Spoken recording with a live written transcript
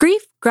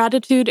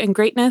Gratitude and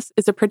Greatness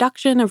is a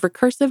production of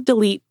Recursive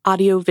Delete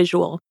Audio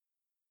Visual.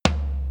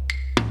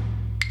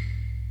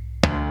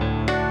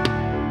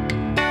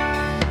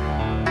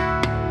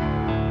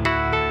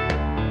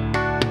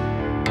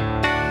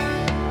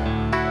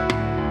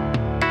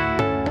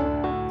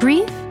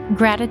 Grief,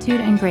 Gratitude,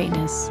 and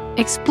Greatness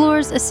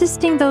explores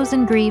assisting those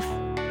in grief,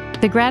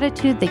 the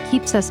gratitude that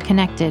keeps us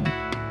connected,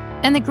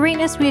 and the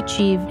greatness we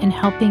achieve in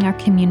helping our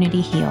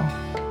community heal.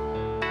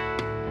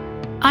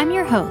 I'm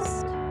your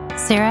host,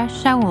 Sarah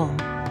Shaul.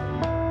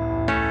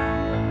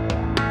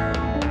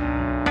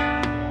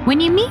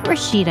 When you meet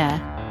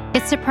Rashida,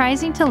 it's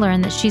surprising to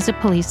learn that she's a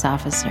police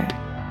officer.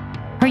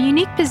 Her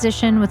unique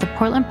position with the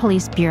Portland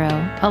Police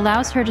Bureau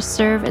allows her to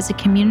serve as a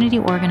community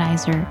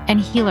organizer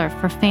and healer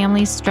for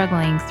families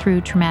struggling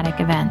through traumatic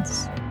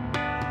events.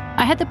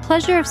 I had the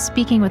pleasure of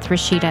speaking with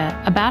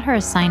Rashida about her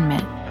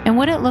assignment and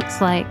what it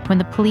looks like when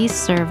the police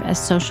serve as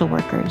social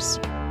workers.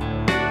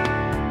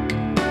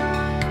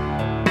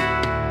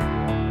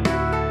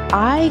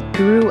 I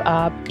grew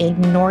up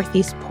in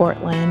Northeast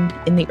Portland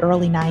in the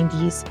early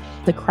 90s.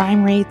 The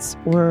crime rates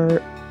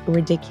were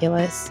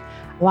ridiculous.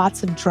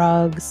 Lots of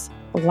drugs,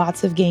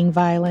 lots of gang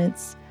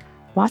violence,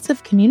 lots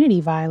of community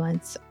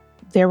violence.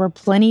 There were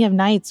plenty of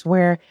nights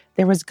where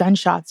there was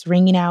gunshots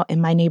ringing out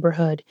in my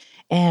neighborhood.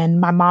 And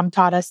my mom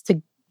taught us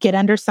to get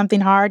under something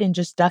hard and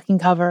just duck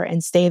and cover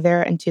and stay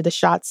there until the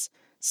shots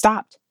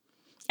stopped.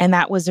 And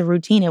that was a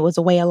routine. It was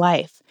a way of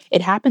life.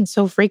 It happened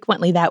so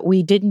frequently that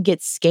we didn't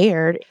get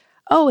scared.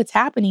 Oh, it's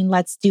happening.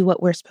 Let's do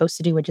what we're supposed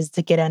to do, which is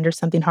to get under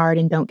something hard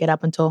and don't get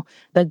up until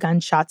the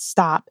gunshots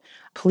stop.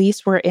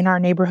 Police were in our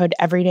neighborhood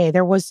every day.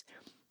 There was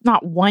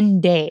not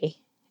one day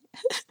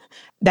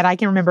that I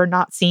can remember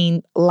not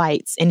seeing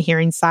lights and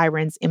hearing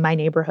sirens in my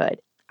neighborhood.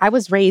 I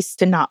was raised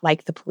to not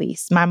like the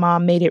police. My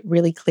mom made it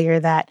really clear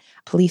that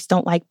police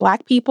don't like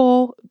Black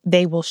people.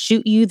 They will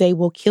shoot you. They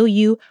will kill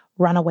you.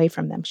 Run away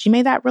from them. She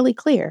made that really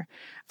clear.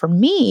 For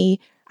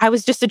me, I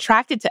was just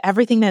attracted to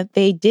everything that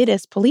they did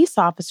as police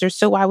officers.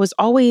 So I was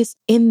always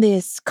in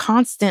this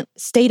constant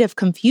state of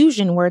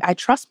confusion where I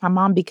trust my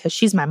mom because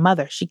she's my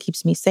mother. She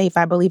keeps me safe.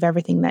 I believe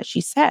everything that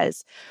she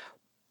says.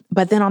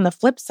 But then on the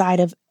flip side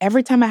of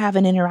every time I have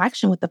an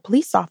interaction with a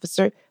police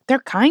officer, they're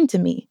kind to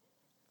me.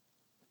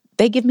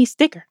 They give me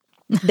stickers.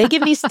 They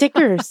give me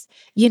stickers,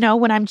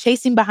 when I'm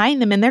chasing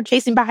behind them and they're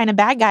chasing behind a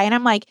bad guy. And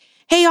I'm like,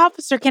 hey,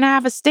 officer, can I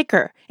have a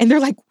sticker? And they're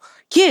like,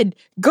 kid,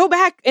 go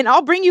back and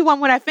I'll bring you one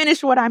when I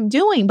finish what I'm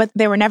doing. But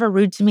they were never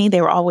rude to me.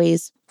 They were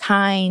always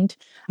kind.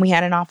 We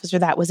had an officer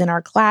that was in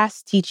our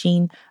class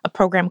teaching a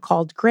program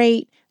called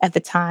GREAT at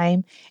the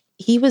time.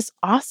 He was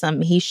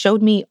awesome. He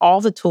showed me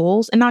all the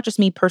tools, and not just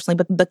me personally,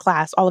 but the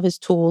class, all of his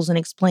tools, and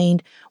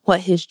explained what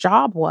his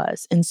job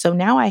was. And so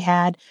now I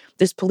had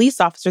this police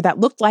officer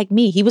that looked like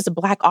me. He was a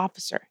Black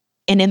officer.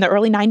 And in the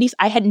early 90s,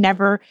 I had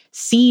never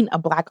seen a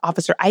Black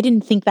officer. I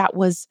didn't think that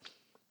was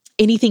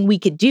anything we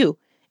could do,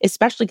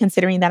 especially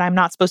considering that I'm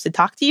not supposed to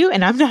talk to you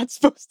and I'm not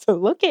supposed to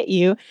look at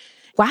you.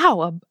 Wow,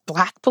 a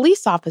Black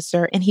police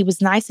officer. And he was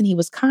nice and he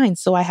was kind.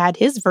 So I had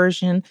his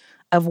version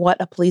of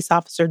what a police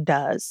officer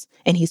does.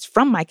 And he's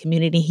from my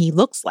community. He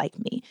looks like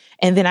me.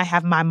 And then I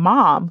have my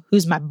mom,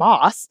 who's my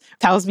boss,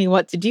 tells me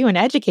what to do and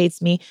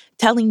educates me,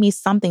 telling me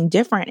something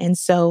different. And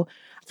so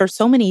for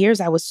so many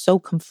years, I was so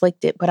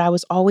conflicted, but I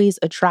was always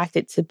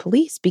attracted to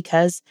police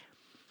because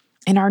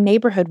in our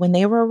neighborhood, when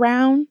they were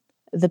around,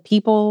 the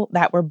people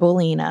that were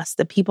bullying us,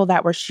 the people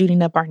that were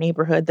shooting up our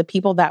neighborhood, the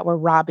people that were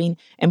robbing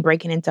and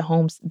breaking into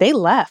homes, they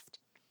left.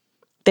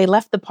 They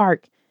left the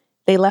park.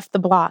 They left the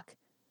block.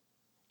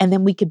 And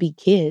then we could be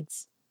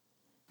kids.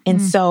 And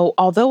so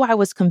although I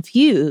was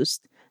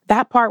confused,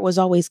 that part was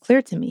always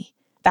clear to me,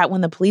 that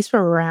when the police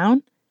were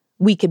around,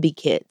 we could be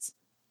kids.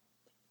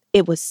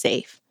 It was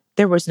safe.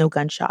 There was no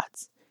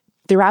gunshots.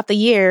 Throughout the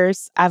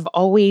years, I've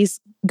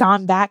always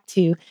gone back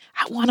to,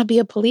 I want to be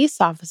a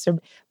police officer,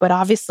 but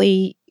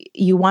obviously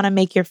you want to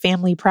make your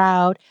family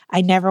proud.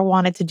 I never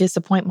wanted to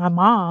disappoint my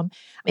mom.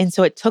 And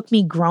so it took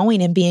me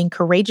growing and being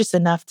courageous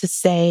enough to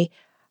say,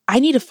 I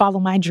need to follow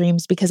my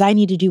dreams because I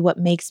need to do what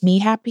makes me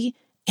happy.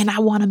 And I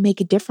want to make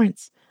a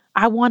difference.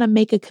 I want to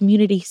make a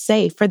community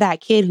safe for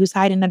that kid who's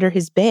hiding under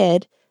his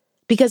bed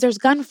because there's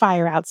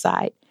gunfire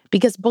outside,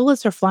 because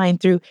bullets are flying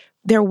through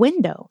their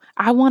window.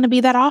 I want to be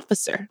that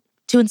officer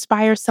to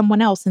inspire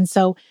someone else. And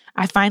so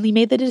I finally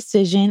made the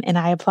decision and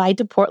I applied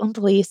to Portland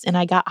Police and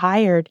I got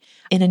hired.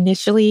 And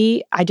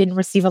initially, I didn't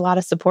receive a lot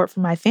of support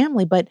from my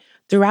family, but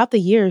throughout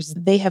the years,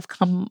 they have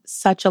come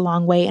such a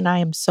long way. And I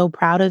am so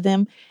proud of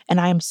them.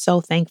 And I am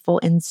so thankful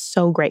and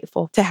so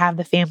grateful to have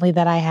the family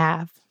that I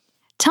have.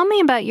 Tell me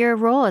about your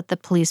role at the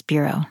Police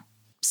Bureau.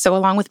 So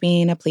along with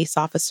being a police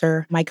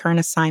officer, my current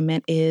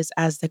assignment is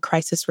as the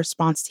Crisis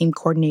Response Team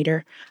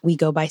Coordinator. We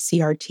go by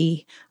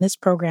CRT. This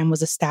program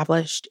was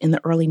established in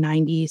the early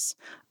 90s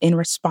in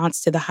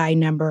response to the high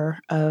number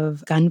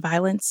of gun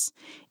violence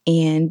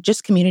and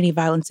just community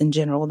violence in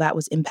general that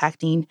was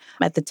impacting,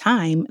 at the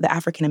time, the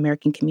African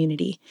American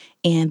community.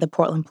 And the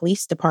Portland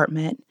Police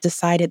Department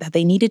decided that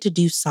they needed to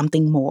do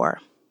something more.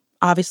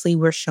 Obviously,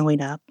 we're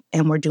showing up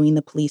and we're doing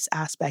the police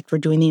aspect. We're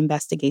doing the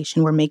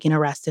investigation. We're making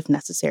arrests if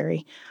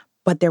necessary.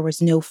 But there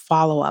was no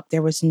follow-up.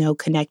 There was no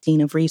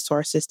connecting of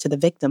resources to the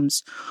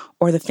victims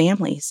or the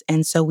families.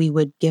 And so we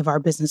would give our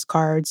business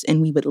cards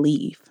and we would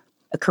leave.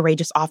 A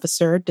courageous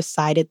officer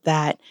decided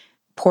that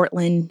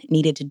Portland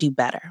needed to do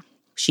better.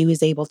 She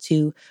was able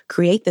to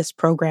create this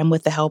program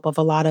with the help of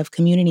a lot of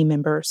community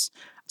members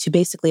to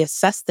basically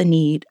assess the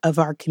need of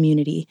our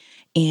community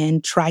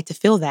and try to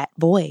fill that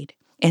void.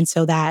 And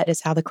so that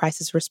is how the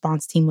crisis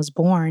response team was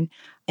born.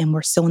 And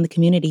we're still in the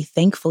community.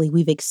 Thankfully,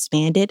 we've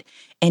expanded.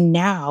 And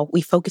now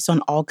we focus on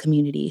all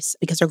communities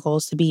because our goal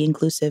is to be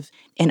inclusive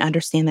and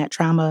understand that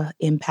trauma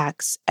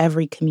impacts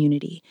every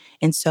community.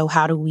 And so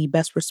how do we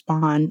best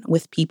respond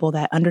with people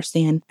that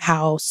understand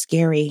how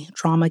scary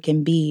trauma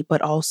can be,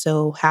 but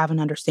also have an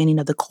understanding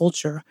of the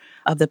culture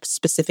of the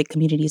specific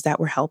communities that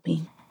we're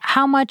helping?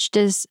 How much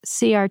does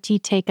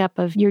CRT take up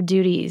of your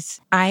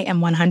duties? I am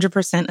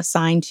 100%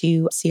 assigned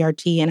to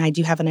CRT, and I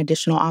do have an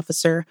additional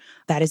officer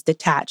that is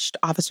detached,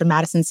 Officer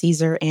Madison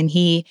Caesar, and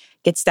he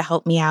gets to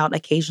help me out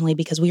occasionally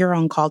because we are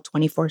on call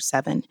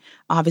 24/7.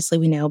 Obviously,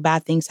 we know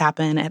bad things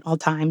happen at all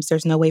times.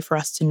 There's no way for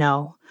us to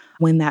know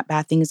when that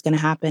bad thing is going to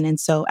happen. And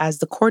so as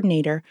the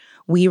coordinator,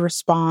 we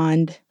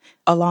respond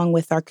along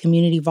with our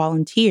community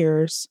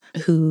volunteers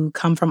who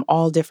come from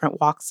all different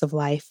walks of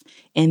life,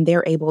 and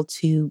they're able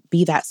to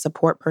be that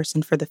support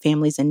person for the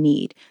families in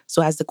need.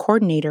 So as the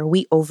coordinator,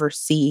 we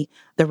oversee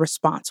the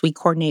response. We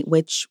coordinate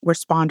which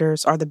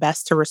responders are the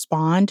best to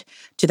respond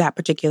to that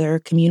particular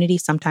community.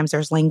 Sometimes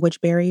there's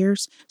language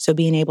barriers. So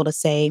being able to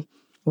say,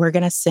 we're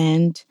going to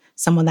send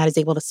someone that is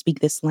able to speak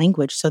this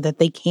language so that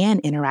they can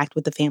interact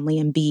with the family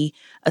and be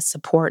a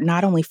support,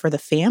 not only for the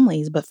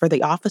families, but for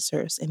the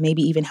officers, and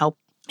maybe even help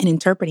in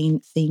interpreting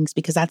things,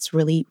 because that's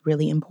really,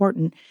 really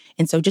important.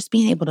 And so just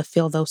being able to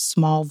fill those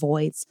small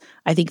voids.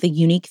 I think the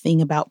unique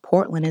thing about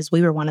Portland is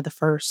we were one of the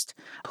first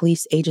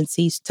police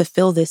agencies to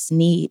fill this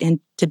need and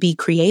to be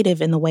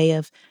creative in the way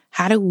of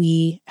how do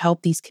we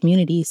help these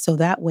communities so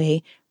that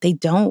way they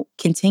don't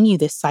continue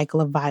this cycle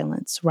of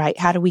violence, right?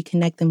 How do we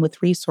connect them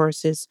with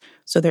resources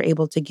so they're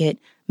able to get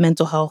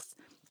mental health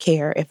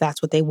care if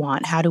that's what they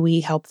want? How do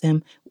we help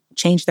them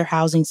change their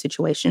housing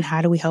situation?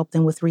 How do we help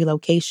them with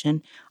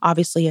relocation?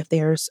 Obviously, if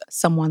there's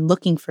someone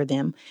looking for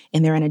them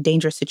and they're in a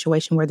dangerous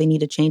situation where they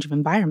need a change of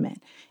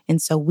environment.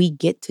 And so we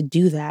get to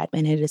do that.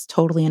 And it is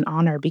totally an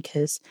honor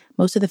because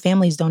most of the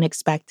families don't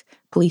expect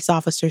police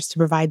officers to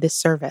provide this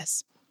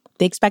service.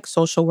 They expect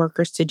social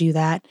workers to do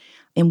that.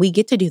 And we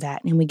get to do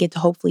that. And we get to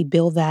hopefully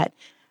build that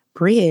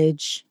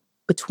bridge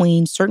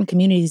between certain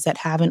communities that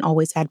haven't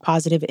always had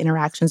positive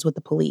interactions with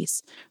the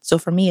police. So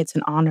for me, it's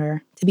an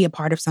honor to be a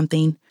part of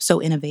something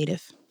so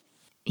innovative.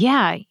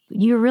 Yeah,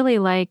 you're really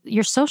like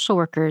your social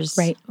workers,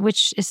 right?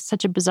 Which is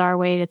such a bizarre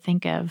way to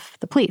think of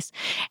the police.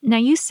 Now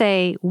you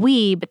say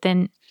we, but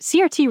then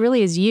CRT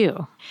really is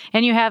you.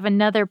 And you have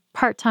another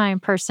part-time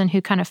person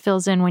who kind of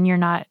fills in when you're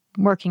not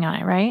working on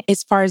it, right?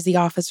 As far as the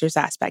officers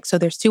aspect. So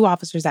there's 2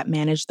 officers that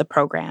manage the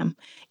program,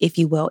 if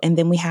you will. And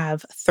then we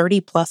have 30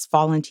 plus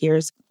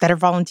volunteers that are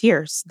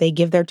volunteers. They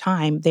give their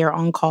time. They're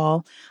on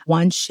call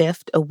 1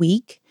 shift a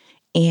week,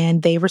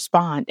 and they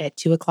respond at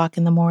 2:00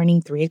 in the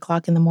morning,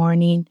 3:00 in the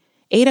morning,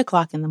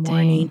 8:00 in the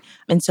morning. Dang.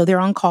 And so they're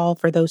on call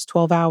for those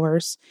 12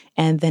 hours.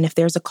 And then if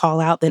there's a call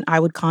out, then I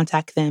would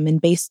contact them.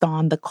 And based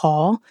on the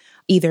call,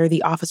 either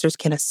the officers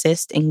can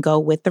assist and go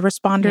with the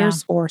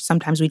responders, or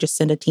sometimes we just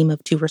send a team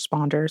of 2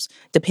 responders,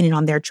 depending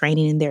on their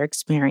training and their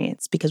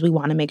experience, because we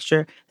want to make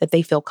sure that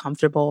they feel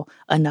comfortable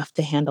enough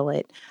to handle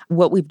it.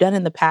 What we've done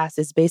in the past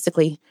is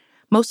basically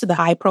most of the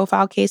high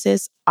profile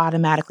cases,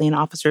 automatically an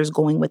officer is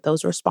going with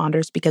those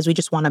responders because we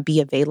just want to be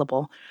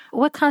available.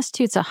 What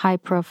constitutes a high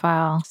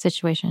profile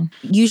situation?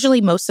 Usually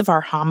most of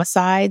our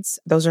homicides,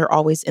 those are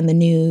always in the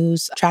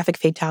news. Traffic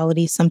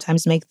fatalities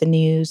sometimes make the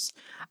news.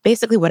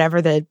 Basically, whatever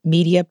the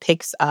media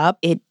picks up,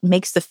 it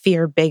makes the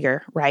fear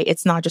bigger, right?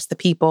 It's not just the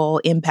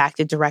people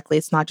impacted directly.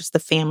 It's not just the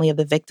family of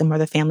the victim or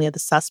the family of the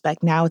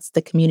suspect. Now it's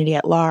the community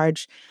at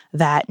large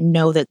that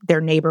know that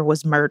their neighbor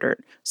was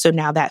murdered. So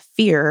now that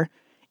fear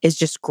is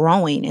just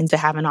growing, and to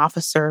have an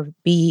officer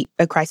be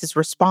a crisis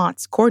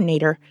response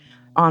coordinator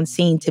on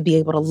scene to be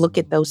able to look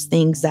at those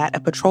things that a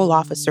patrol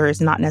officer is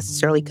not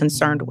necessarily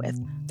concerned with.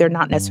 They're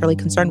not necessarily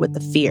concerned with the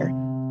fear.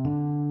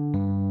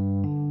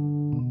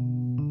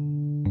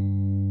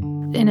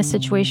 In a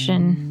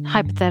situation,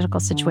 hypothetical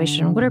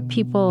situation, what are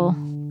people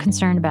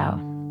concerned about?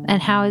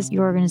 And how is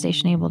your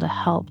organization able to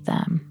help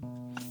them?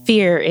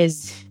 Fear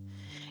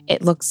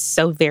it looks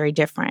so very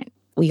different.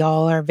 We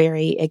all are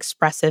very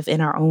expressive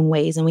in our own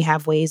ways, and we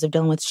have ways of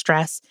dealing with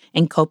stress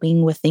and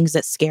coping with things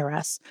that scare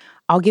us.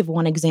 I'll give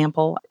one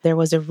example. There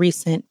was a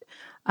recent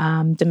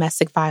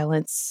domestic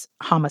violence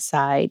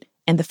homicide,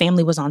 and the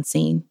family was on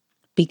scene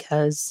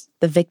because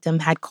the victim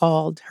had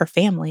called her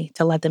family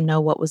to let them know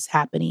what was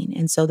happening.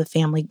 And so the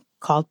family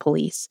called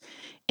police.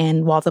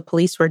 And while the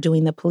police were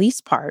doing the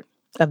police part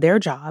of their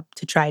job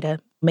to try to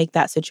make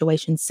that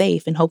situation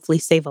safe and hopefully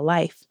save a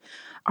life,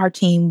 our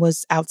team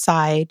was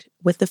outside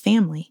with the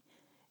family.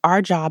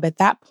 Our job at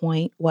that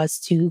point was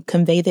to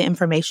convey the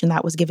information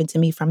that was given to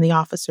me from the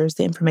officers,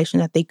 the information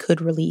that they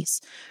could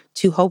release,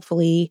 to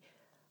hopefully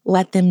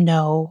let them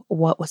know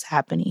what was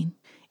happening.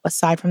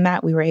 Aside from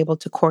that, we were able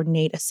to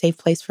coordinate a safe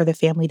place for the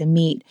family to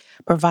meet,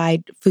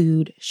 provide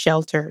food,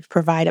 shelter,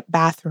 provide a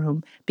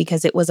bathroom,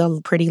 because it was a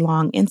pretty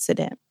long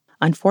incident.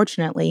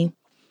 Unfortunately,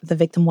 the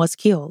victim was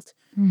killed.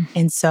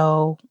 And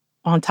so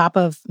on top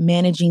of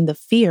managing the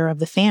fear of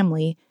the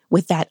family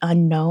with that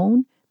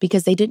unknown,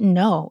 because they didn't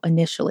know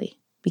initially,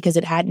 because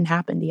it hadn't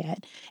happened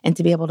yet, and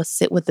to be able to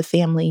sit with the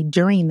family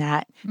during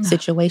that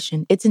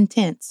situation, it's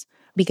intense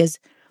because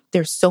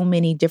there's so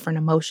many different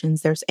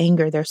emotions. There's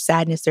anger, there's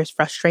sadness, there's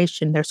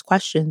frustration, there's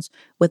questions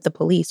with the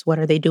police. What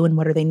are they doing?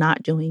 What are they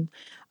not doing?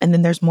 And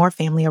then there's more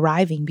family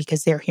arriving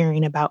because they're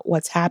hearing about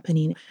what's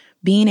happening.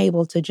 Being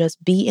able to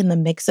just be in the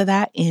mix of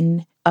that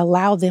and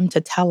allow them to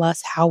tell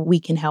us how we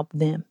can help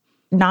them.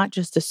 Not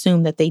just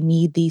assume that they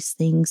need these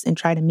things and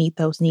try to meet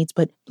those needs,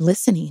 but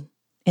listening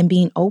and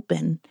being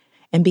open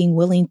and being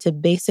willing to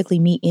basically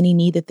meet any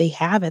need that they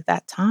have at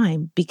that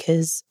time,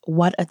 because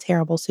what a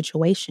terrible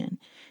situation.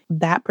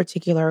 That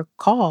particular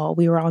call,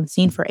 we were on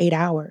scene for 8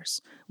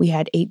 hours. We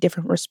had 8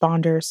 different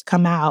responders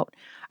come out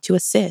to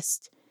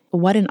assist.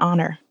 What an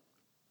honor.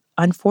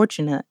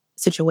 Unfortunate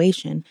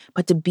situation,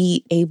 but to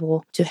be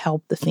able to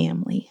help the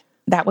family.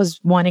 That was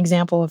one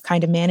example of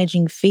kind of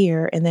managing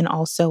fear, and then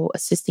also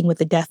assisting with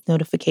the death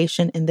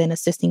notification, and then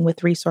assisting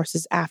with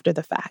resources after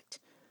the fact.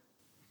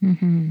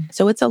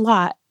 So it's a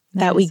lot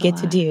that we get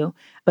to do,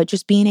 but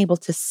just being able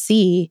to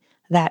see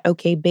that,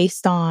 okay,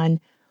 based on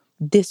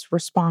this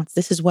response,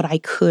 this is what I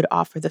could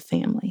offer the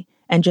family.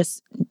 And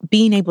just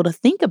being able to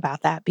think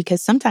about that, because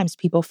sometimes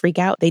people freak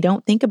out. They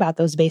don't think about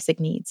those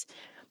basic needs.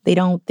 They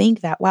don't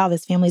think that, wow,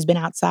 this family's been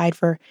outside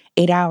for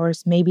 8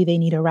 hours. Maybe they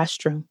need a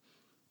restroom,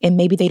 and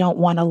maybe they don't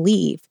want to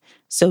leave.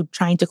 So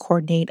trying to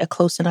coordinate a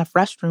close enough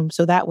restroom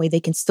so that way they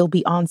can still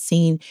be on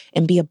scene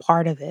and be a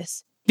part of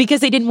this,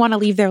 because they didn't want to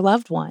leave their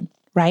loved one,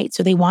 right?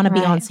 So they want to be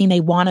on scene. They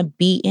want to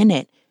be in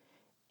it.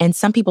 And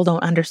some people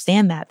don't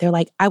understand that. They're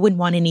like, I wouldn't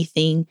want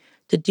anything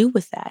to do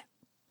with that.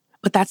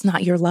 But that's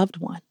not your loved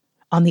one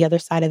on the other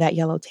side of that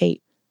yellow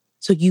tape.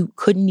 So you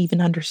couldn't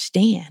even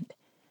understand.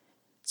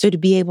 So to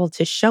be able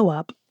to show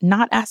up,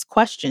 not ask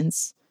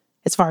questions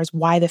as far as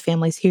why the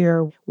family's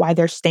here, why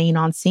they're staying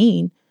on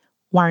scene,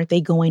 why aren't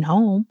they going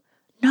home?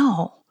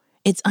 No,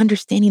 it's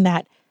understanding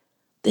that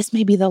this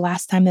may be the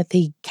last time that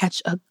they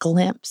catch a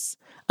glimpse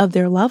of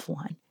their loved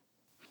one.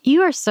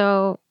 You are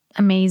so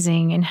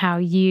amazing in how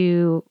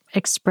you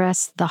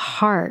express the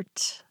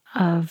heart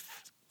of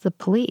the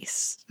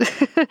police.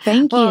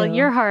 Thank you. Well,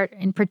 your heart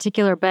in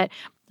particular, but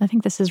I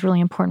think this is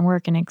really important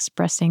work in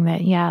expressing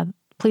that, yeah,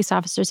 police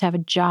officers have a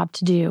job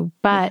to do,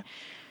 but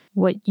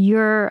what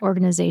your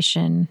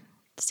organization,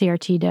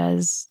 CRT,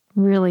 does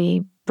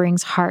really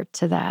brings heart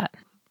to that.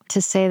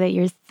 To say that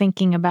you're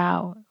thinking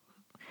about,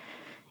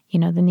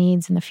 the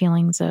needs and the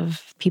feelings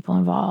of people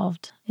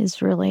involved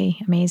is really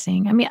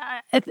amazing. I mean,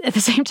 at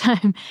the same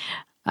time,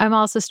 I'm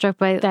also struck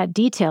by that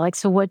detail. Like,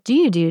 so what do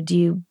you do? Do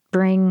you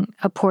bring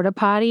a porta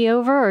potty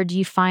over, or do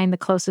you find the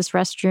closest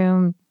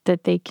restroom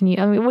that they can use?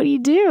 I mean, what do you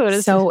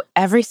do? So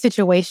every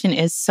situation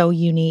is so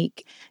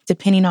unique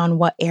depending on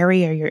what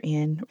area you're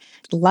in.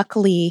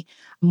 Luckily,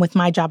 with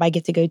my job, I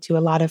get to go to a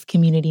lot of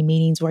community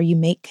meetings where you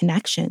make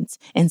connections.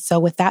 And so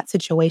with that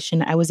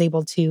situation, I was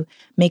able to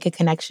make a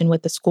connection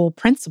with the school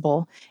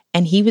principal,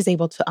 and he was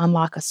able to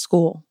unlock a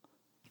school.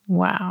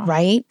 Wow.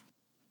 Right?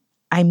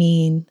 I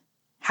mean,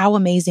 how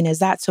amazing is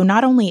that? So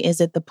not only is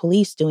it the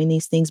police doing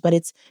these things, but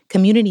it's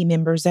community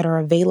members that are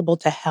available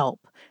to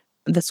help.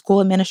 The school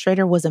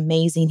administrator was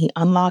amazing. He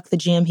unlocked the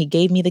gym. He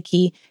gave me the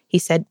key. He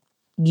said,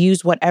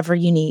 use whatever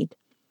you need.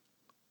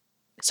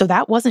 So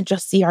that wasn't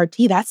just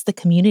CRT. That's the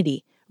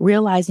community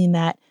realizing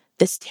that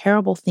this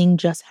terrible thing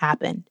just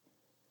happened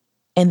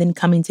and then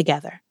coming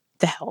together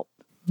to help.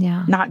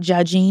 Yeah. Not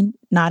judging,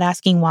 not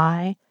asking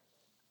why.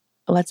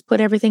 Let's put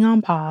everything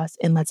on pause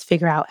and let's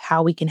figure out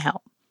how we can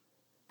help.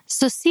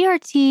 So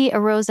CRT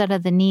arose out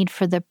of the need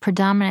for the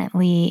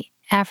predominantly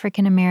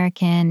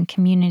African-American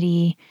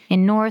community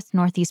in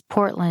Northeast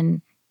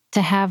Portland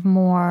to have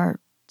more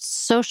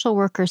social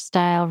worker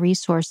style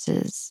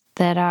resources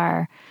that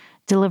are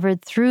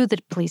delivered through the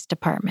police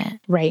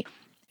department. Right.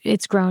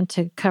 It's grown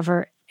to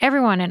cover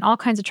everyone and all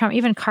kinds of trauma,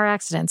 even car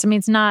accidents. I mean,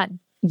 it's not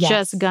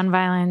just gun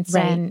violence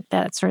and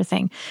that sort of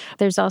thing.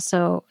 There's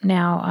also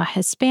now a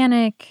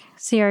Hispanic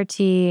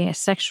CRT, a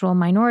sexual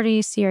minority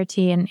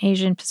CRT, and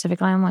Asian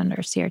Pacific Islander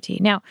CRT.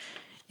 Now,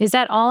 is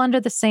that all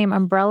under the same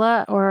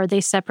umbrella, or are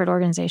they separate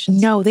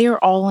organizations? No, they are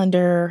all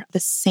under the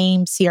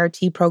same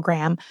CRT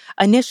program.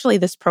 Initially,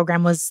 this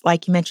program was,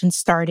 like you mentioned,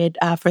 started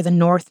for the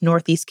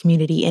Northeast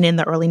community. And in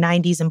the early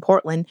 90s in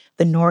Portland,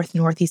 the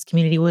Northeast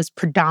community was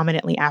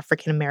predominantly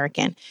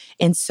African-American.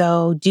 And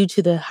so due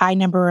to the high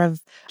number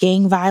of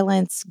gang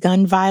violence,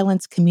 gun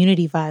violence,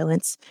 community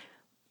violence,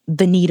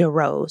 the need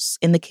arose,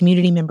 and the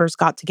community members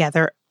got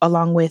together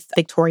along with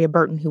Victoria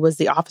Burton, who was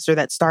the officer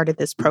that started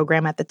this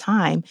program at the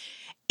time,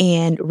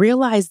 and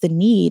realized the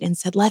need and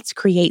said, let's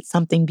create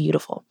something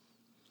beautiful.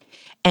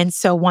 And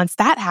so once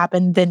that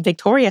happened, then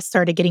Victoria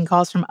started getting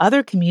calls from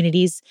other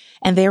communities,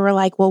 and they were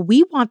like, well,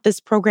 we want this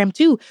program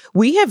too.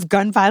 We have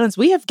gun violence,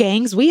 we have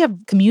gangs, we have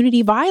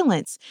community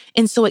violence.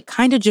 And so it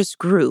kind of just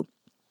grew.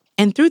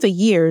 And through the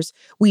years,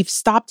 we've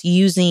stopped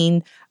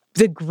using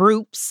the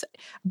groups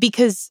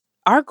because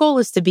our goal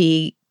is to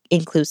be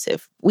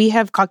inclusive. We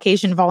have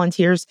Caucasian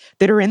volunteers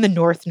that are in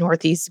the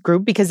Northeast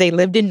group because they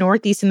lived in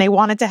Northeast and they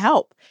wanted to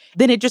help.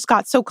 Then it just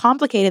got so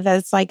complicated that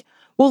it's like,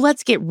 well,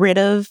 let's get rid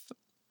of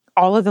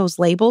all of those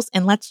labels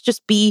and let's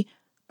just be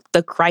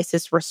the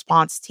crisis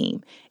response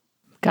team.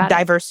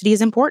 Diversity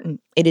is important.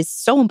 It is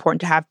so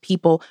important to have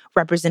people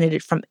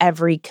represented from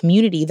every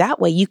community. That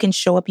way you can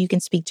show up, you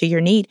can speak to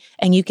your need,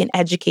 and you can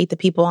educate the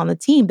people on the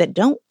team that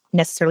don't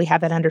necessarily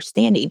have that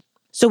understanding.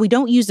 So we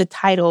don't use the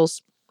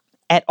titles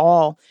at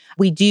all.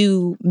 We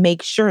do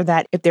make sure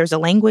that if there's a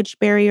language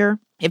barrier,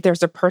 if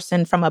there's a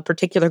person from a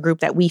particular group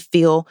that we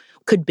feel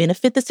could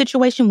benefit the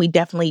situation, we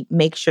definitely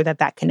make sure that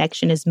that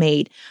connection is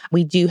made.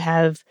 We do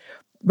have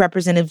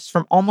representatives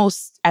from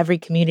almost every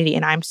community,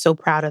 and I'm so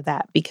proud of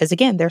that because,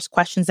 again, there's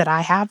questions that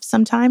I have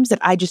sometimes that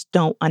I just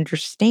don't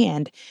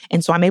understand.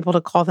 And so I'm able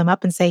to call them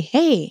up and say,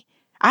 hey,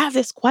 I have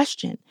this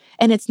question.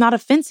 And it's not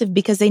offensive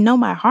because they know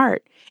my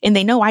heart and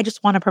they know I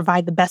just want to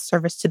provide the best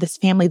service to this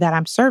family that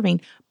I'm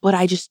serving, but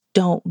I just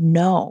don't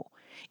know.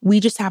 We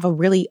just have a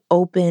really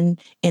open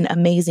and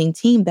amazing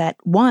team that,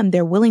 one,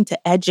 they're willing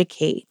to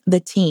educate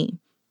the team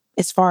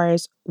as far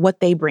as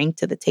what they bring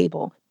to the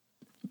table.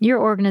 Your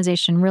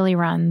organization really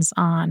runs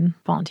on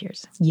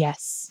volunteers.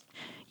 Yes.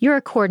 You're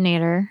a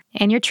coordinator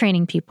and you're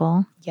training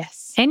people.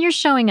 Yes. And you're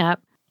showing up.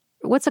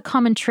 What's a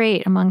common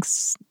trait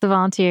amongst the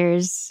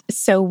volunteers?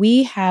 So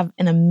we have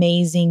an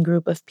amazing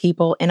group of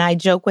people, and I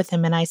joke with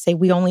them and I say,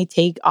 we only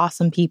take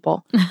awesome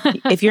people.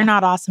 If you're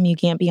not awesome, you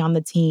can't be on the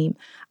team.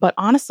 But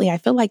honestly, I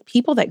feel like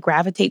people that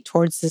gravitate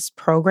towards this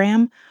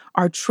program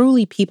are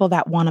truly people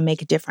that want to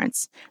make a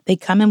difference. They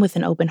come in with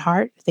an open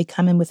heart, they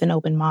come in with an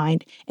open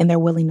mind, and they're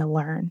willing to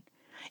learn.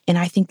 And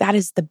I think that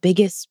is the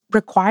biggest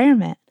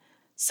requirement.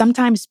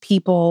 Sometimes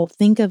people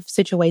think of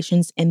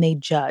situations and they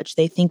judge.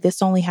 They think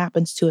this only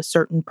happens to a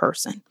certain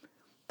person.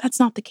 That's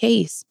not the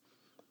case.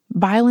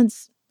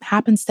 Violence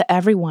happens to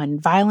everyone.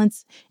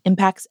 Violence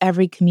impacts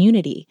every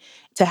community.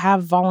 To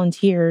have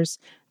volunteers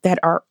that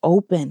are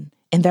open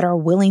and that are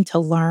willing to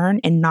learn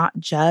and not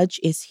judge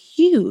is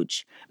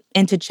huge.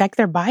 And to check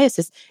their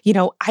biases.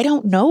 I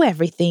don't know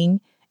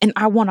everything and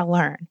I want to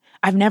learn.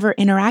 I've never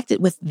interacted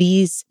with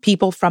these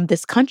people from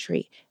this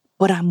country,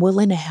 but I'm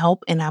willing to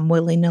help and I'm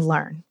willing to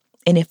learn.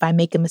 And if I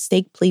make a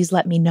mistake, please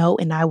let me know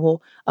and I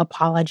will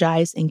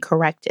apologize and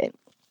correct it.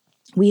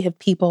 We have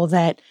people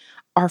that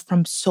are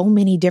from so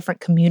many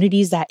different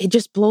communities that it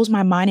just blows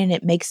my mind and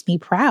it makes me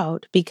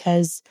proud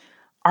because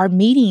our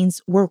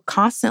meetings, we're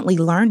constantly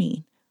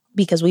learning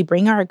because we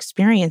bring our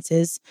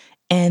experiences,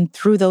 and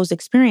through those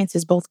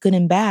experiences, both good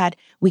and bad,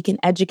 we can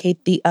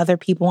educate the other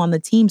people on the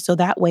team. So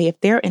that way, if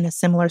they're in a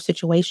similar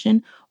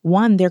situation,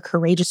 one, they're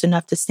courageous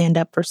enough to stand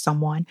up for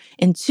someone.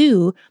 And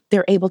two,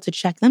 they're able to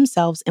check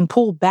themselves and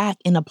pull back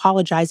and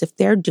apologize if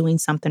they're doing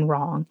something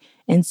wrong.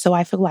 And so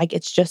I feel like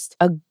it's just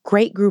a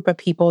great group of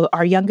people.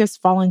 Our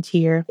youngest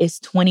volunteer is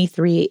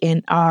 23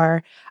 and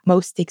our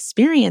most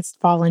experienced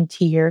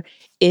volunteer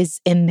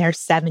is in their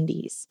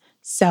 70s.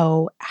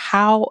 So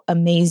how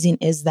amazing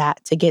is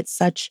that to get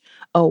such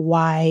a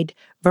wide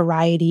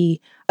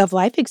variety of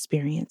life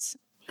experience?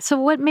 So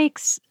what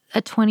makes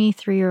a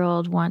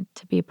 23-year-old want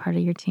to be a part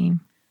of your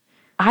team?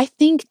 I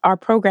think our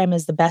program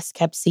is the best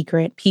kept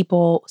secret.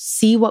 People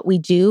see what we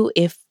do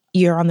if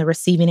you're on the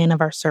receiving end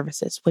of our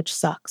services, which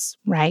sucks,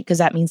 right? Because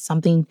that means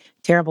something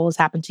terrible has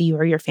happened to you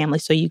or your family,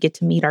 so you get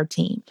to meet our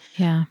team.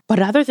 Yeah. But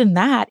other than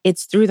that,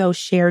 it's through those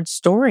shared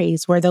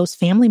stories where those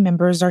family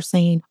members are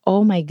saying,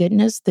 oh my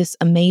goodness, this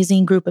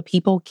amazing group of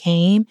people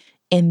came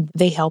and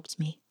they helped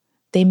me.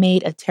 They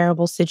made a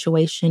terrible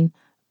situation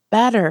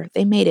better.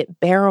 They made it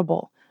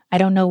bearable. I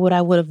don't know what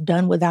I would have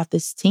done without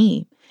this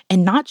team.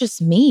 And not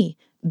just me.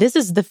 This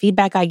is the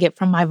feedback I get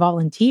from my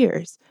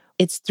volunteers.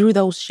 It's through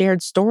those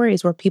shared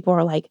stories where people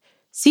are like,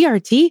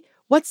 CRT,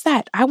 what's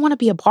that? I want to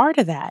be a part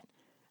of that.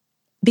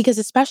 Because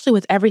especially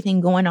with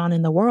everything going on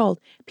in the world,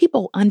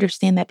 people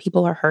understand that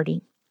people are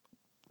hurting.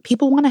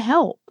 People want to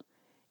help.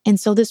 And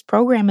so this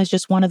program is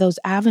just one of those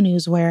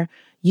avenues where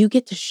you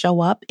get to show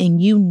up and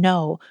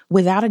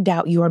without a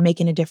doubt, you are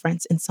making a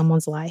difference in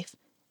someone's life.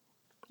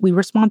 We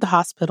respond to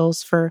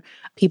hospitals for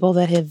people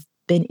that have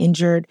been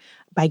injured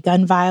by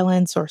gun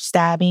violence or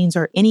stabbings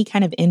or any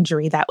kind of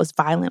injury that was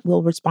violent.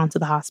 We'll respond to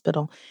the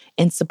hospital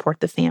and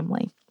support the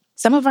family.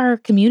 Some of our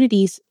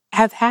communities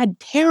have had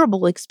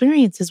terrible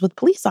experiences with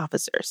police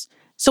officers.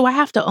 So I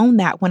have to own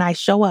that when I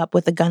show up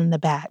with a gun and a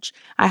badge.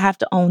 I have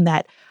to own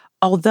that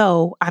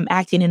although I'm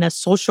acting in a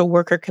social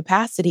worker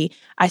capacity,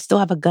 I still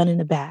have a gun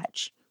and a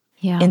badge.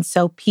 Yeah. And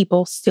so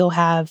people still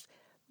have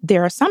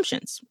their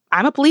assumptions.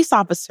 I'm a police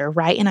officer,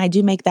 right? And I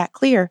do make that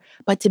clear.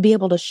 But to be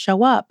able to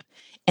show up,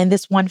 and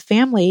this one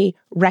family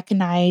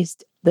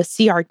recognized the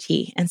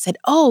CRT and said,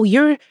 oh,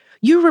 you're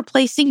You're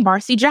replacing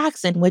Marcy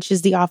Jackson, which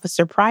is the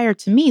officer prior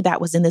to me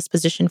that was in this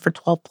position for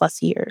 12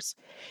 plus years.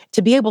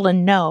 To be able to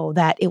know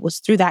that it was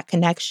through that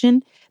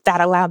connection that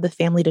allowed the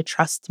family to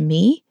trust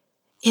me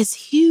is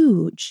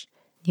huge.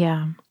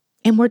 Yeah.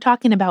 And we're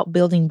talking about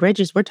building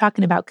bridges. We're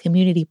talking about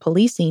community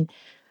policing.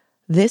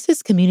 This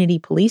is community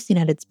policing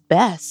at its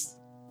best.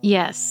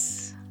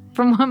 Yes.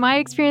 From my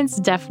experience,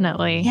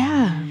 definitely.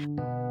 Yeah.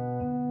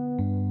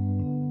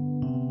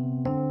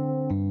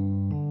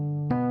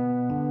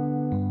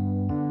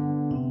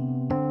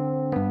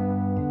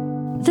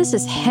 This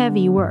is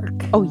heavy work.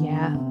 Oh,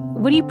 yeah.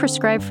 What do you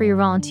prescribe for your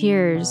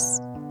volunteers?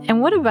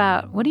 And what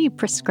do you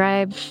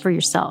prescribe for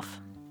yourself?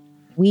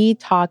 We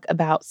talk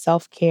about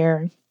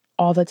self-care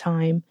all the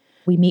time.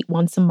 We meet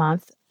once a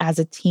month as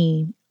a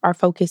team. Our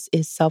focus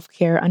is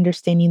self-care,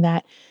 understanding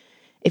that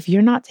if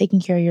you're not taking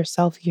care of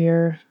yourself,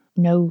 you're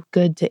no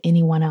good to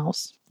anyone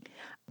else.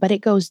 But it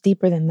goes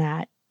deeper than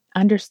that,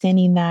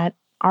 understanding that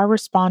our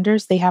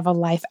responders, they have a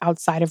life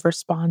outside of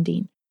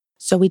responding.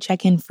 So we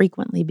check in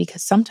frequently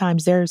because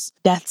sometimes there's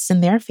deaths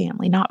in their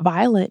family, not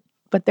violent,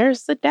 but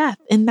there's the death,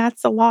 and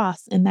that's a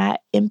loss, and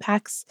that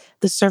impacts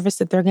the service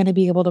that they're going to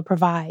be able to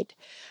provide.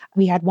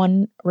 We had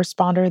one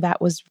responder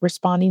that was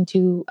responding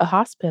to a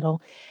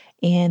hospital,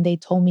 and they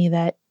told me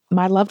that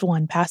my loved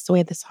one passed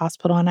away at this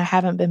hospital, and I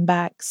haven't been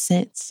back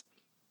since.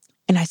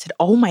 And I said,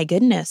 oh my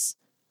goodness,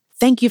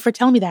 thank you for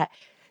telling me that.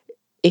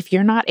 If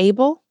you're not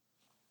able,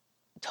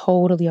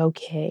 totally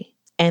okay.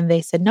 And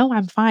they said, no,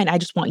 I'm fine. I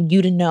just want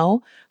you to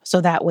know.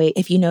 So that way,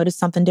 if you notice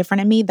something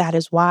different in me, that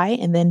is why.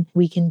 And then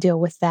we can deal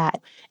with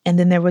that. And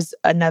then there was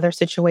another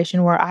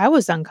situation where I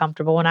was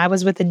uncomfortable and I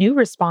was with a new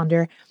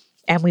responder.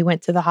 And we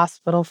went to the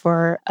hospital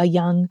for a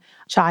young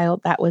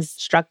child that was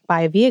struck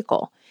by a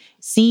vehicle.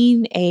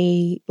 Seeing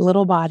a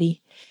little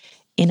body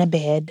in a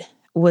bed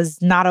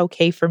was not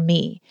okay for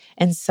me.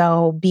 And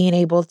so being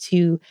able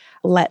to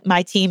let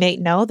my teammate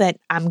know that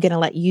I'm going to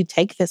let you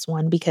take this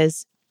one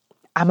because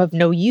I'm of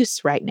no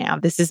use right now.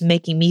 This is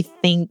making me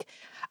think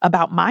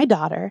about my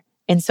daughter.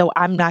 And so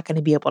I'm not going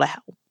to be able to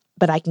help.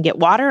 But I can get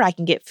water, I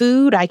can get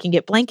food, I can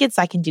get blankets,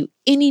 I can do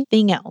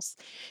anything else.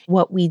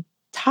 What we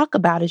talk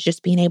about is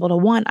just being able to,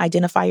 one,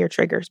 identify your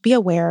triggers. Be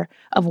aware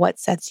of what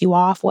sets you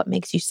off, what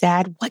makes you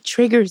sad, what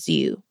triggers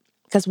you.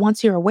 Because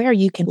once you're aware,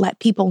 you can let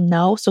people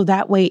know. So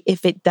that way,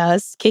 if it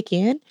does kick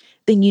in,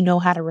 then you know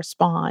how to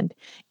respond.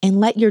 And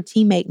let your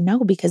teammate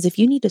know, because if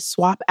you need to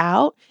swap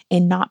out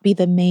and not be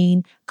the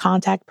main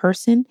contact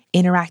person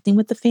interacting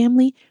with the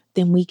family,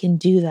 then we can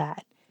do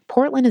that.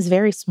 Portland is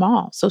very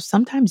small, so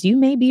sometimes you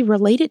may be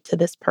related to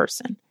this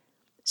person.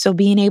 So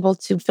being able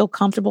to feel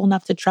comfortable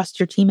enough to trust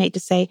your teammate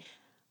to say,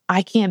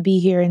 I can't be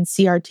here in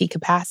CRT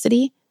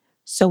capacity,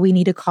 so we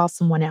need to call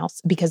someone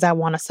else because I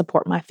want to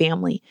support my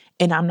family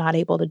and I'm not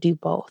able to do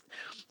both.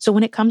 So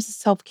when it comes to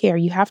self-care,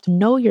 you have to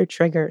know your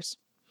triggers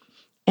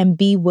and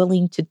be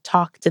willing to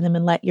talk to them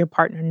and let your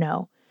partner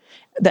know.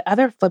 The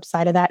other flip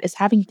side of that is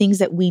having things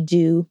that we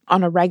do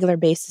on a regular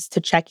basis to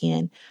check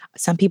in.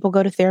 Some people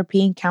go to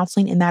therapy and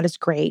counseling, and that is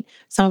great.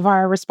 Some of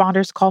our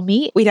responders call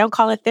me. We don't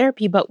call it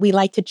therapy, but we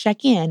like to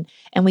check in,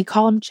 and we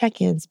call them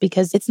check-ins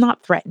because it's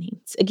not threatening.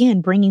 It's,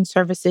 again, bringing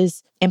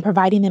services and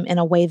providing them in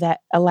a way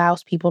that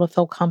allows people to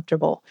feel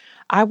comfortable.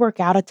 I work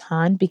out a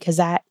ton because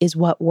that is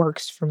what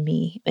works for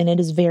me, and it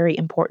is very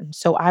important.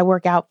 So I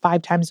work out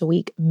 5 times a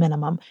week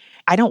minimum.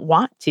 I don't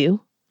want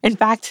to. In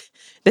fact,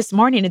 this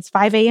morning it's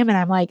 5 a.m. and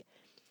I'm like,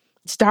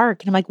 it's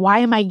dark. And I'm like, why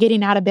am I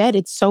getting out of bed?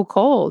 It's so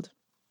cold.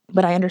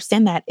 But I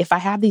understand that if I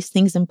have these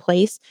things in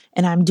place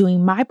and I'm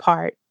doing my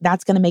part,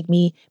 that's going to make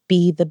me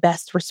be the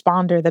best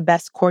responder, the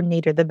best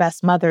coordinator, the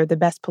best mother, the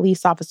best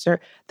police officer,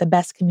 the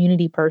best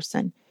community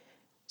person.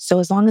 So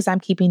as long as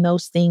I'm keeping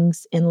those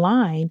things in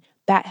line,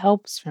 that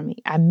helps for me.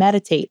 I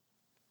meditate.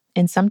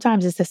 And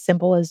sometimes it's as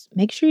simple as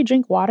make sure you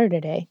drink water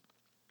today.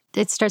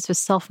 It starts with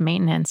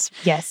self-maintenance.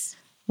 Yes.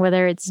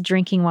 Whether it's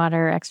drinking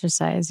water or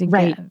exercise.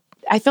 Right.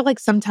 I feel like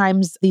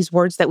sometimes these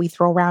words that we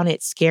throw around,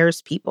 it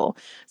scares people.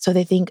 So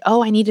they think,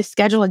 oh, I need to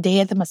schedule a day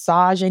at the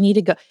massage. I need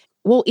to go.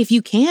 Well, if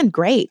you can,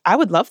 great. I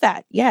would love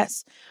that.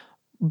 Yes.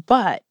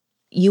 But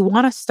you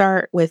want to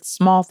start with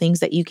small things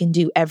that you can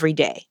do every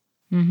day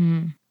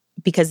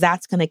because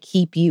that's going to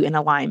keep you in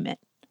alignment.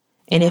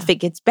 And if it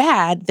gets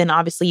bad, then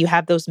obviously you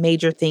have those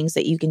major things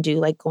that you can do,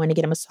 like going to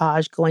get a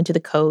massage, going to the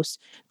coast,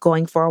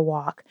 going for a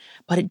walk.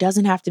 But it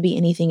doesn't have to be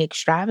anything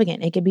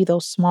extravagant. It could be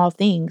those small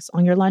things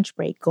on your lunch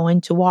break, going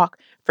to walk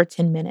for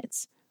 10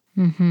 minutes.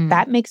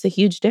 That makes a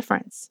huge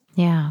difference.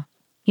 Yeah.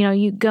 You know,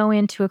 you go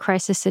into a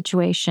crisis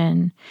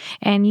situation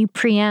and you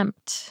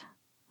preempt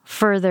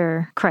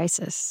further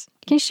crisis.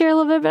 Can you share a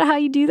little bit about how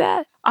you do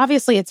that?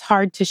 Obviously, it's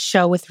hard to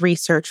show with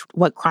research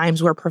what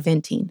crimes we're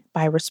preventing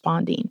by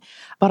responding.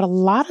 But a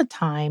lot of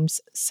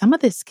times, some of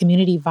this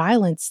community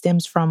violence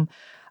stems from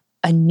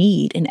a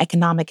need, an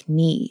economic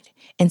need.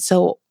 And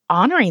so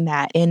honoring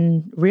that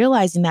and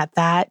realizing that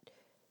that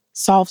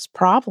solves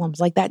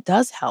problems, like that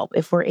does help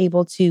if we're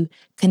able to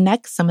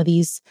connect some of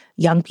these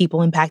young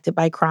people impacted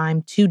by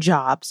crime to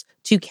jobs,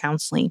 to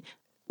counseling.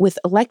 With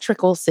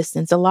electrical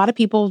assistance, a lot of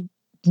people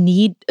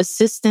need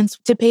assistance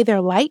to pay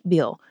their light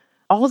bill.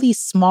 All these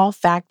small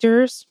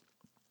factors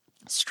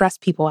stress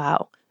people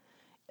out.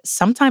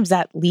 Sometimes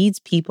that leads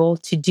people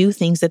to do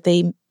things that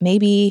they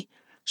maybe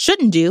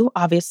shouldn't do,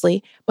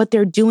 obviously, but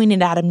they're doing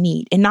it out of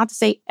need. And not to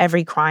say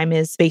every crime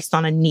is based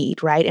on a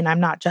need, right? And I'm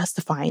not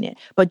justifying it,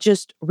 but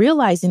just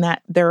realizing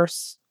that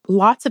there's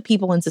lots of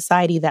people in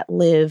society that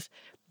live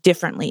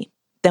differently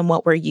than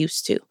what we're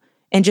used to.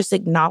 And just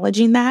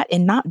acknowledging that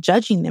and not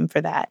judging them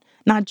for that,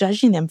 not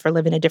judging them for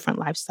living a different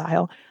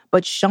lifestyle,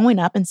 but showing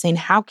up and saying,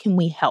 how can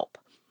we help?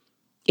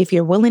 If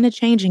you're willing to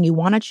change and you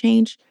want to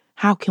change,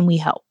 how can we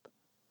help?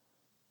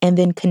 And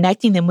then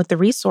connecting them with the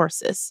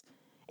resources.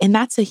 And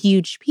that's a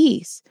huge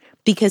piece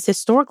because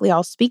historically,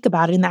 I'll speak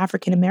about it in the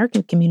African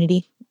American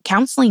community,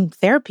 counseling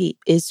therapy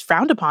is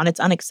frowned upon. It's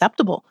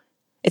unacceptable.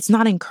 It's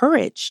not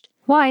encouraged.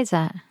 Why is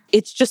that?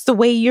 It's just the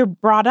way you're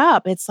brought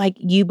up. It's like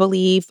you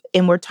believe,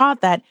 and we're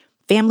taught that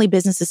family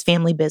business is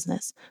family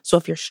business. So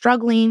if you're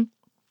struggling,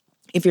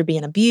 if you're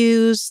being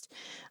abused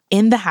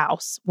in the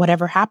house,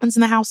 whatever happens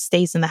in the house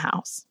stays in the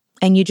house.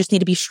 And you just need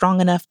to be strong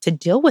enough to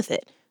deal with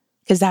it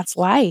because that's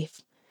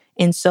life.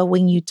 And so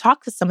when you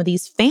talk to some of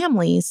these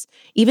families,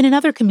 even in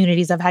other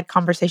communities, I've had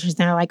conversations and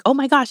they're like, oh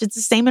my gosh, it's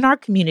the same in our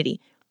community.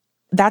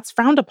 That's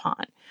frowned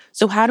upon.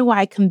 So how do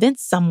I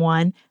convince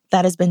someone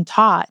that has been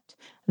taught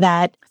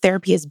that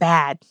therapy is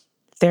bad?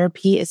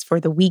 Therapy is for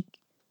the weak.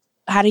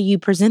 How do you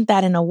present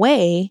that in a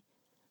way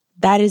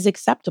that is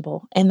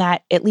acceptable and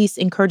that at least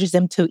encourages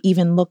them to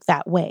even look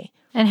that way?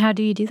 And how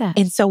do you do that?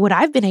 And so what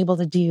I've been able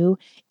to do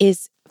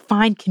is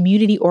find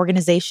community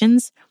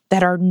organizations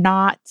that are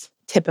not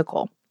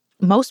typical.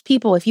 Most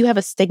people, if you have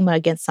a stigma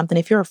against something,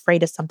 if you're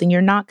afraid of something,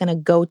 you're not going to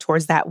go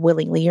towards that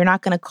willingly. You're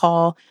not going to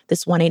call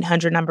this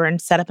 1-800 number and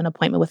set up an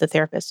appointment with a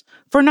therapist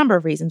for a number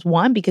of reasons.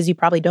 One, because you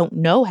probably don't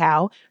know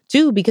how.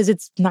 Two, because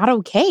it's not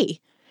okay.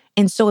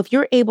 And so if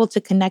you're able to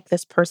connect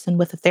this person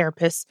with a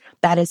therapist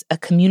that is a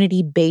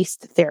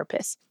community-based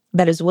therapist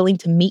that is willing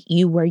to meet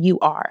you where you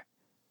are,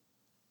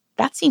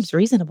 that seems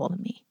reasonable to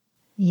me.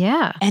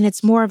 Yeah. And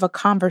it's more of a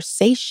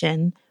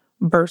conversation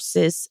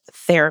versus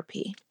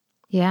therapy.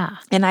 Yeah.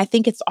 And I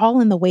think it's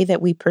all in the way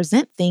that we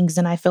present things.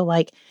 And I feel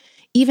like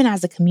even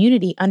as a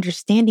community,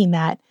 understanding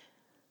that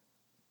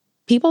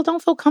people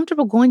don't feel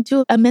comfortable going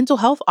to a mental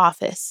health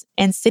office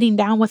and sitting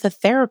down with a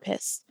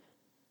therapist.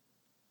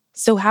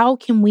 So how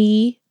can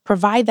we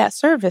provide that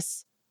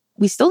service?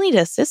 We still need to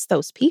assist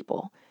those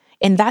people.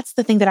 And that's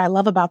the thing that I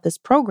love about this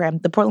program.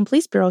 The Portland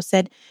Police Bureau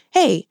said,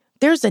 hey,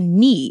 there's a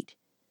need.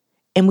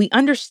 And we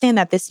understand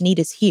that this need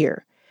is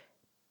here.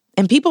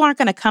 And people aren't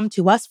going to come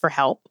to us for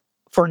help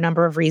for a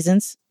number of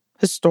reasons,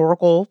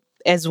 historical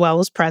as well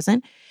as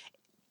present.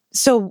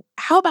 So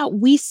how about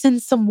we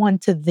send someone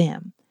to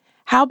them?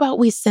 How about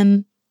we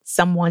send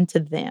someone to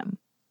them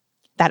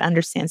that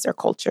understands their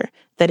culture,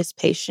 that is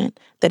patient,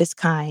 that is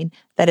kind,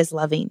 that is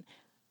loving.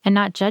 And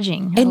not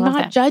judging. And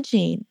not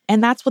judging.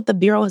 And that's what the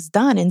Bureau has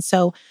done. And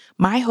so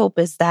my hope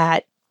is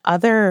that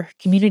other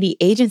community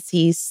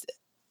agencies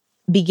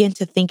begin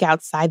to think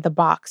outside the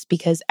box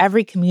because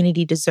every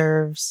community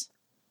deserves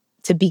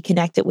to be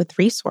connected with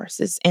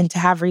resources and to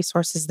have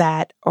resources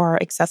that are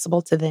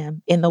accessible to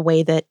them in the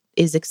way that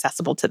is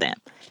accessible to them.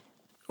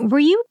 Were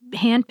you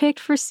handpicked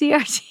for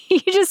CRT?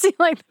 You just seem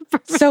like the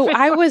perfect So fit.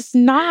 I was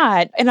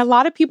not. And a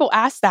lot of people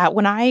asked that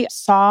when I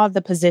saw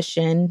the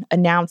position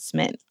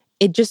announcement.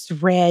 It just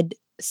read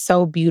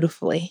so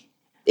beautifully.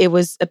 It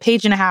was a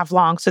page and a half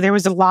long. So there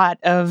was a lot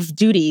of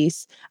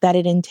duties that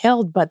it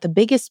entailed. But the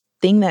biggest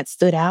thing that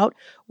stood out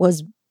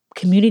was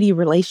community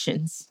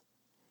relations.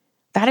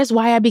 That is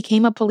why I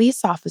became a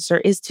police officer,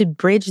 is to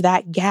bridge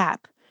that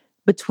gap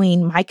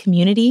between my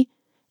community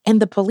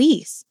and the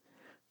police.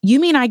 You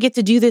mean I get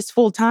to do this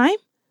full time?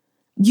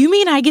 You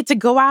mean I get to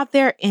go out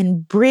there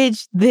and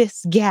bridge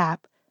this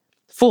gap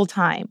full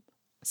time?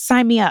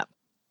 Sign me up.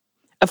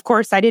 Of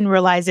course, I didn't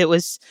realize it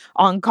was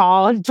on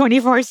call and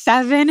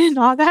 24/7 and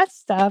all that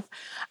stuff.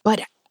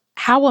 But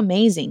how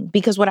amazing,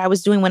 because what I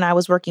was doing when I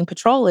was working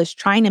patrol is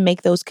trying to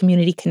make those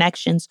community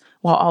connections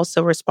while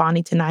also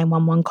responding to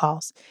 911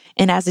 calls.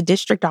 And as a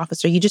district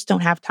officer, you just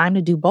don't have time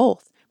to do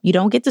both. You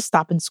don't get to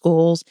stop in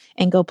schools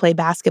and go play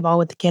basketball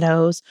with the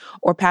kiddos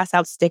or pass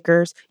out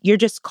stickers. You're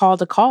just called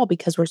to call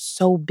because we're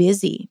so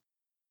busy.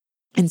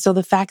 And so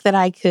the fact that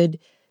I could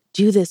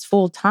do this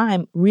full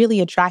time really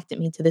attracted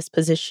me to this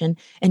position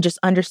and just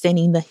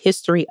understanding the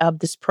history of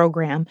this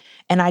program.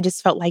 And I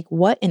just felt like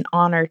what an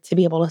honor to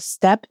be able to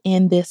step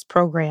in this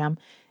program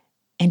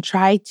and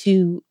try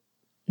to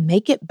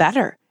make it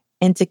better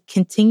and to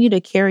continue to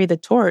carry the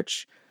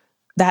torch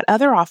that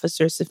other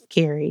officers have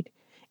carried,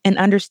 and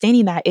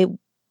understanding that it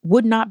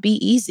would not be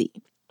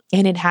easy.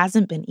 And it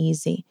hasn't been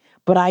easy.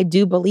 But I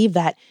do believe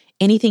that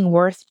anything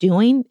worth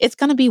doing, it's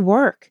going to be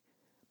work.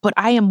 But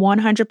I am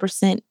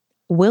 100%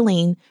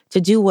 willing to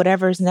do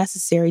whatever is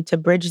necessary to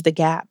bridge the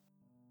gap,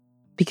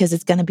 because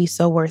it's going to be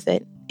so worth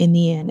it in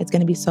the end. It's going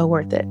to be so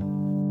worth it.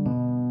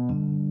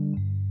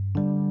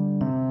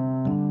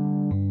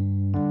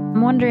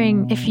 I'm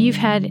wondering if you've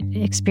had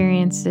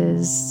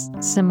experiences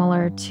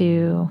similar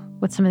to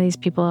what some of these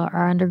people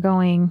are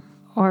undergoing,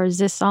 or is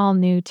this all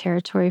new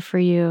territory for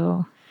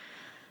you?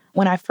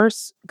 When I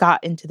first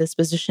got into this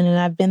position, and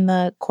I've been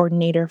the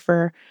coordinator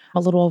for a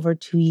little over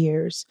 2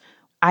 years,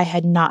 I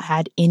had not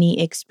had any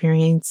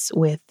experience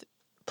with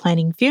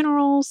planning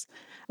funerals,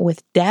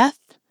 with death.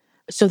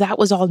 So that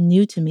was all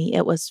new to me.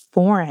 It was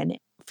foreign.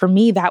 For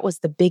me, that was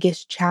the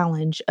biggest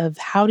challenge of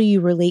how do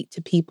you relate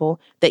to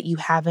people that you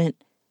haven't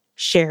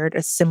shared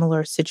a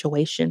similar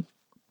situation.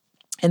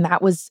 And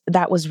that was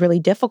really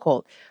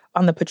difficult.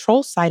 On the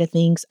patrol side of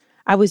things,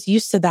 I was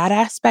used to that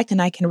aspect,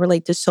 and I can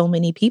relate to so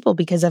many people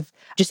because I've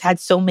just had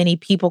so many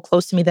people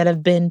close to me that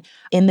have been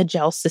in the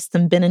jail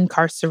system, been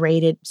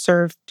incarcerated,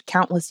 served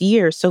countless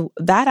years. So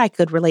that I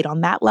could relate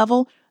on that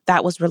level.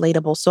 That was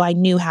relatable. So I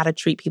knew how to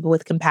treat people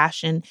with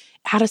compassion,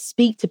 how to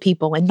speak to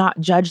people and not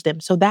judge them.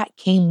 So that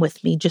came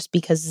with me just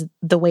because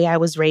the way I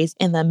was raised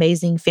in the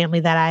amazing family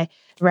that I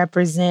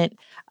represent.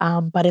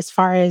 But as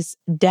far as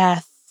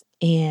death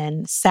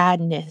and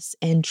sadness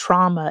and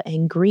trauma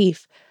and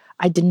grief,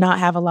 I did not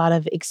have a lot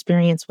of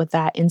experience with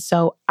that. And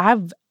so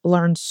I've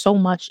learned so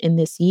much in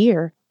this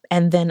year.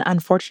 And then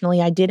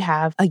unfortunately, I did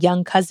have a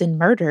young cousin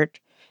murdered.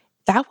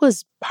 That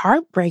was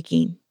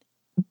heartbreaking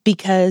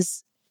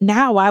because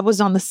now I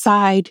was on the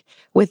side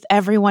with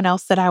everyone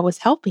else that I was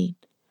helping.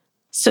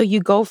 So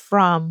you go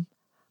from,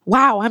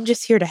 wow, I'm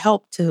just here to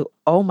help to,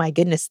 oh my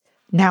goodness,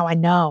 now I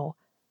know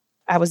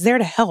I was there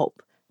to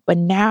help, but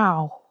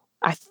now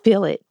I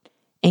feel it,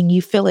 and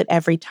you feel it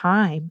every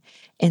time.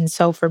 And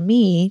so for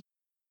me,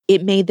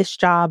 it made this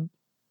job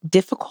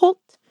difficult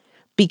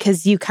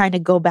because you kind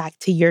of go back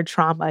to your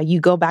trauma,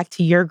 you go back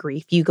to your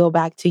grief, you go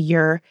back to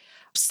your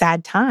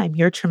sad time,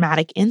 your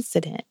traumatic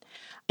incident.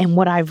 And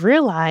what I've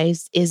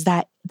realized is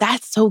that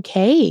that's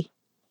okay.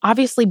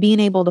 Obviously,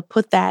 being able to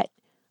put that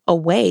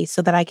away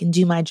so that I can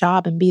do my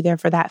job and be there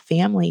for that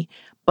family.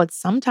 But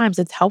sometimes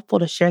it's helpful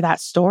to share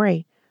that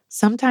story.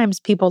 Sometimes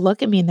people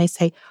look at me and they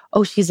say,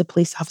 oh, she's a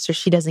police officer,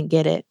 she doesn't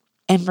get it.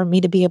 And for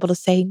me to be able to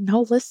say,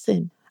 no,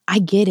 listen, I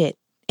get it.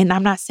 And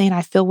I'm not saying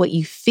I feel what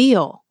you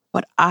feel,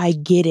 but I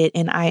get it.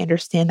 And I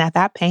understand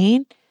that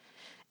pain,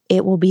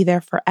 it will be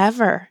there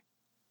forever.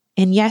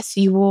 And yes,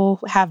 you will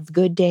have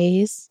good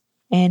days,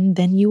 and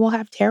then you will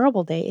have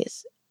terrible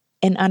days.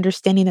 And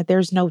understanding that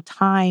there's no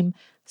time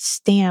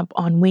stamp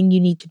on when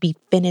you need to be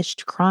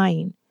finished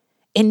crying,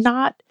 and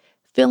not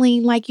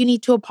feeling like you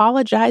need to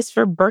apologize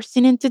for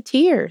bursting into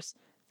tears.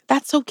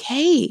 That's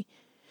okay.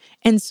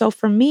 And so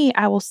for me,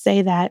 I will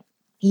say that,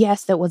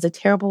 yes, that was a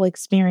terrible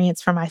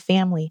experience for my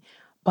family,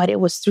 but it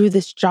was through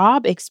this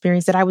job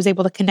experience that I was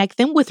able to connect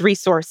them with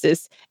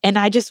resources. And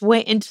I just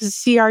went into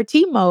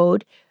CRT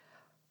mode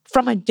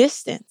from a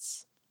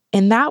distance.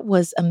 And that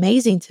was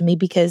amazing to me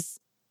because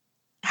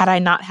had I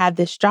not had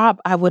this job,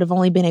 I would have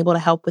only been able to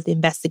help with the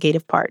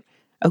investigative part.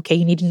 Okay,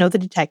 you need to know the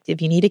detective,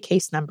 you need a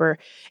case number,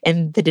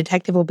 and the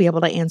detective will be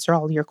able to answer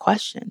all your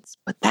questions.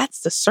 But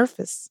that's the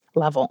surface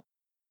level.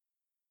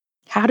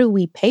 How do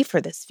we pay for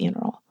this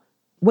funeral?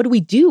 What do we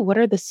do? What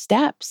are the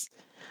steps?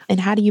 And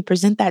how do you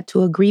present that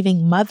to a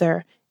grieving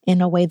mother in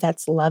a way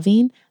that's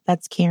loving,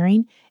 that's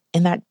caring,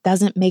 and that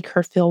doesn't make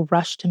her feel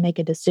rushed to make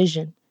a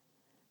decision?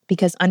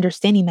 Because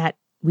understanding that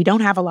we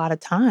don't have a lot of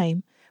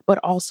time, but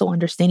also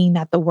understanding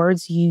that the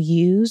words you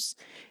use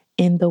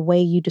and the way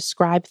you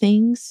describe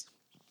things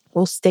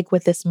will stick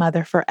with this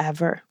mother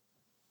forever.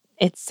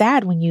 It's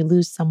sad when you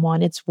lose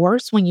someone. It's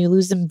worse when you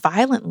lose them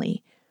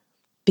violently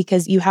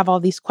because you have all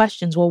these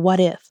questions. Well, what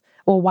if?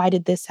 Well, why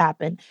did this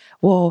happen?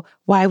 Well,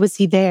 why was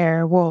he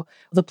there? Well,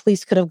 the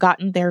police could have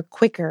gotten there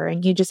quicker.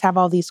 And you just have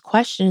all these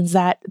questions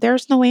that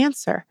there's no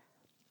answer.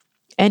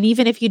 And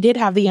even if you did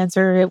have the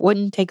answer, it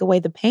wouldn't take away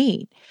the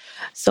pain.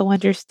 So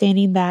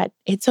understanding that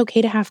it's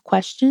okay to have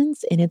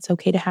questions and it's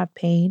okay to have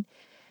pain.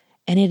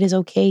 And it is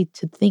okay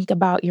to think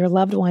about your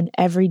loved one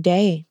every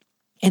day.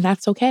 And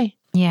that's okay.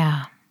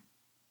 Yeah.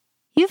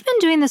 You've been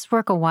doing this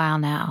work a while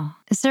now.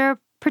 Is there a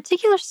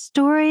particular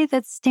story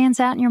that stands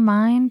out in your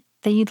mind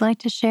that you'd like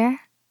to share?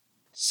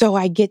 So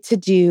I get to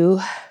do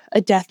a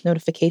death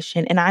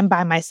notification, and I'm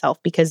by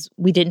myself because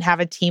we didn't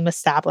have a team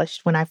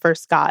established when I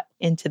first got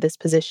into this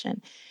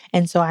position.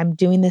 And so I'm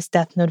doing this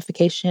death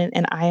notification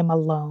and I am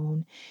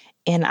alone.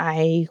 And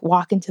I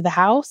walk into the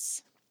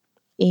house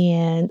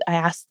and I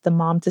ask the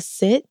mom to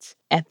sit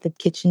at the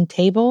kitchen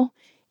table,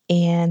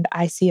 and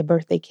I see a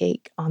birthday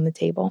cake on the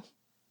table.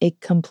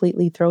 It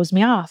completely throws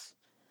me off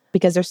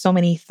because there's so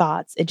many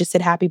thoughts. It just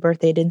said happy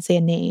birthday. It didn't say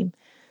a name.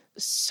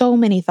 So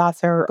many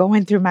thoughts are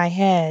going through my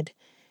head.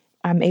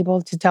 I'm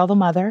able to tell the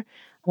mother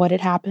what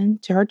had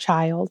happened to her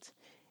child.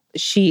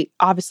 She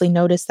obviously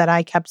noticed that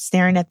I kept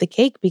staring at the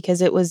cake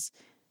because it was,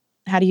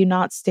 how do you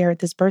not stare at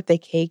this birthday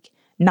cake,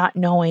 not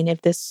knowing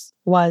if this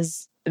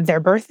was their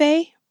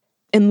birthday?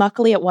 And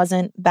luckily it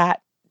wasn't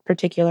that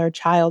particular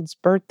child's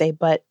birthday,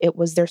 but it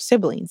was their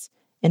siblings.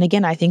 And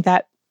again, I think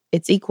that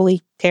it's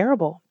equally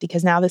terrible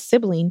because now the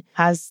sibling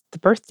has the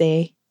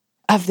birthday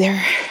of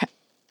their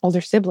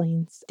older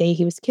siblings, day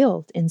he was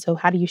killed. And so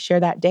how do you share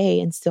that day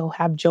and still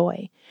have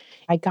joy?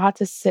 I got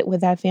to sit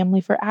with that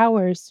family for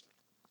hours.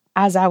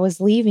 As I was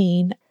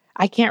leaving,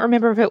 I can't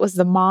remember if it was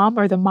the mom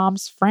or the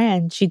mom's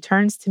friend. She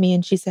turns to me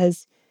and she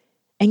says,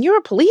 "And you're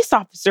a police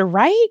officer,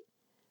 right?"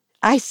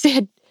 I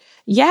said,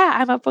 "Yeah,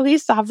 I'm a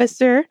police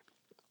officer.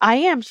 I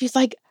am." She's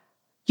like,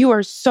 "You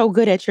are so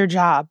good at your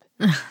job."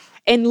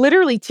 And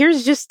literally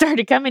tears just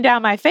started coming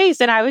down my face.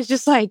 And I was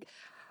just like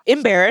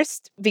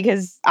embarrassed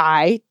because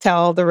I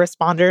tell the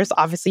responders,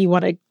 obviously you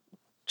want to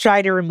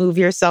try to remove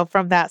yourself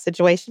from that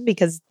situation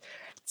because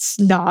it's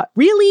not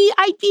really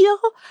ideal.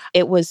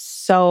 It was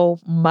so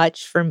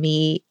much for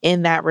me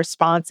in that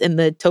response, in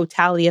the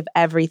totality of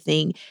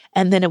everything.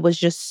 And then it was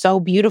just so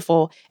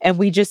beautiful. And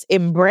we just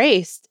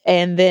embraced.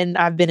 And then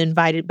I've been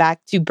invited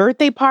back to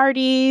birthday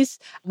parties.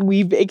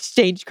 We've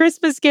exchanged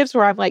Christmas gifts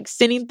where I'm like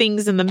sending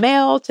things in the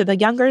mail to the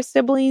younger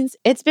siblings.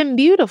 It's been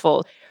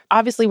beautiful.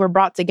 Obviously, we're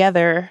brought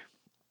together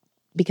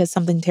because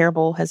something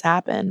terrible has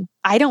happened.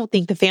 I don't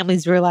think the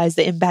families realize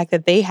the impact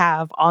that they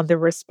have on the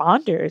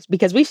responders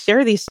because we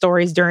share these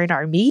stories during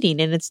our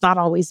meeting and it's not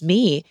always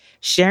me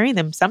sharing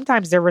them.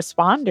 Sometimes they're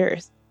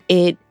responders.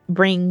 It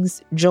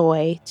brings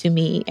joy to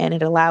me and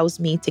it allows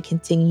me to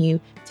continue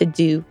to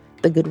do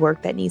the good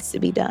work that needs to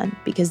be done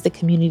because the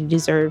community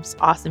deserves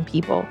awesome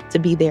people to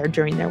be there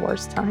during their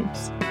worst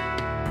times.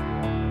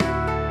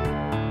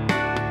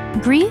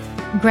 Grief,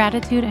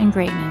 Gratitude, and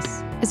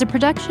Greatness is a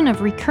production of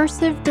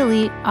Recursive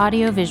Delete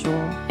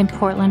Audiovisual in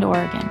Portland,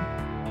 Oregon.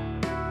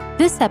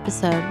 This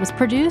episode was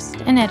produced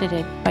and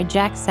edited by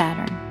Jack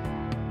Saturn.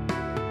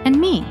 And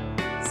me,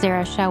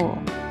 Sarah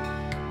Shaul.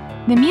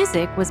 The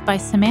music was by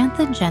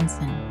Samantha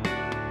Jensen.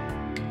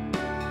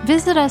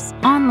 Visit us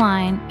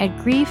online at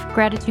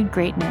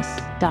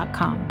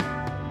griefgratitudegreatness.com.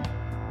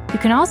 You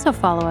can also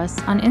follow us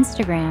on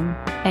Instagram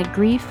at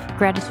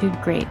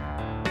griefgratitudegreat.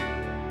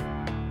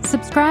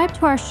 Subscribe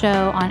to our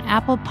show on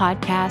Apple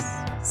Podcasts,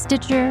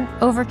 Stitcher,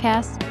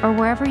 Overcast, or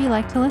wherever you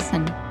like to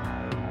listen.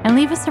 And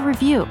leave us a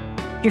review.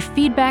 Your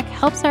feedback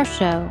helps our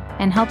show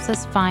and helps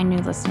us find new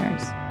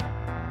listeners.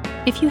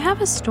 If you have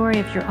a story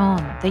of your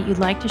own that you'd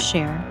like to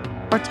share,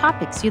 or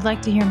topics you'd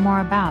like to hear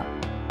more about,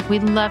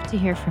 we'd love to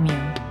hear from you.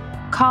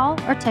 Call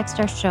or text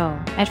our show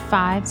at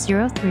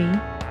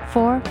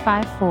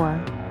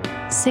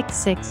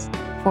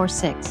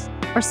 503-454-6646,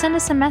 or send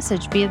us a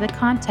message via the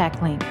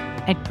contact link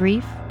at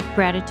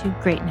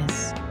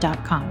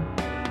griefgratitudegreatness.com.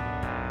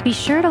 Be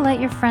sure to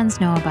let your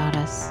friends know about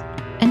us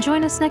and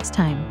join us next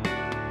time.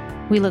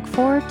 We look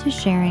forward to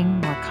sharing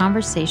more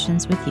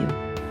conversations with you.